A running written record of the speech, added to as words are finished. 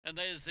And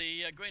there's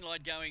the green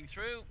light going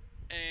through,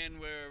 and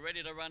we're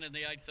ready to run in the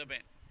 8th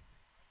event.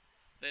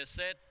 They're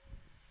set.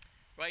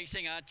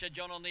 Racing Archer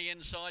John on the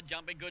inside,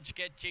 jumping good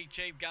Sketchy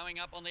Chief, going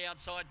up on the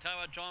outside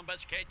Taratron, but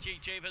Sketchy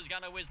Chief is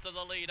going to whiz to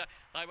the leader.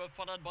 They were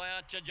followed by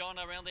Archer John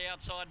around the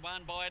outside,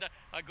 one by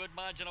a good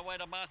margin away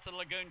to Master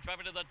Lagoon,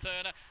 travelling to the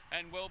turner,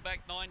 and well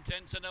back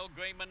 9/10, and El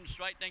Greenman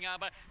straightening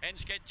up, and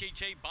Sketchy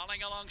Chief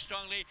bowling along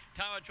strongly.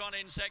 Taratron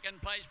in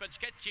second place, but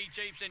Sketchy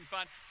Chief's in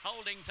front,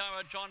 holding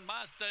Taratron.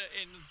 Master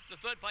in the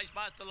third place,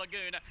 Master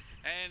Lagoon,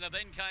 and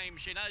then came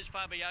She Knows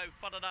Fabio,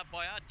 followed up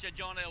by Archer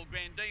John, El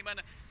Grand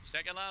Demon.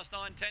 Second last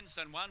 9/10,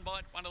 and one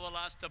bite, one of the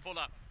last to pull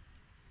up.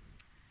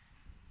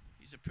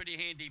 He's a pretty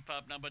handy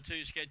pup, number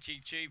 2,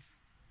 Sketchy Chief,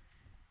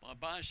 by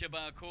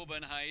Barshabar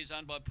Corbin Hayes,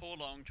 owned by Paul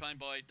Long, trained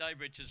by Dave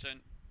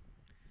Richardson.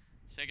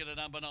 Second to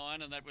number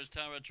 9, and that was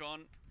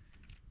Taratron.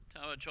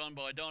 Taratron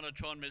by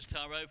Donatron, Miss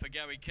Taro for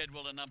Gary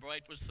Kedwell, and number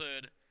 8 was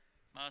third.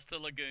 Master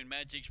Lagoon,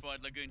 Magic's by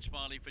Lagoon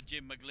Smiley for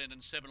Jim McGlynn,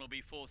 and 7 will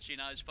be fourth, She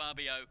Knows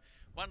Fabio.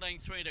 1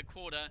 3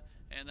 1/4,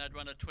 and that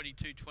run at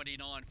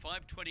 22.29,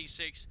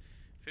 5:26.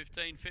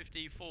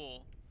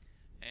 15:54,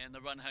 and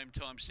the run home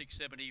time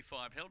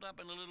 6:75. Held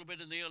up in a little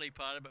bit in the early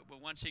part of it, but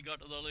once he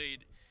got to the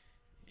lead,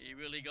 he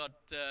really got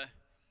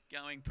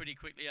going pretty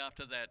quickly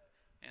after that,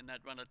 and that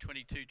run at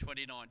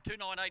 22.29. 2,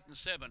 9, 8 and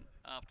 7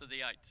 after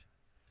the 8.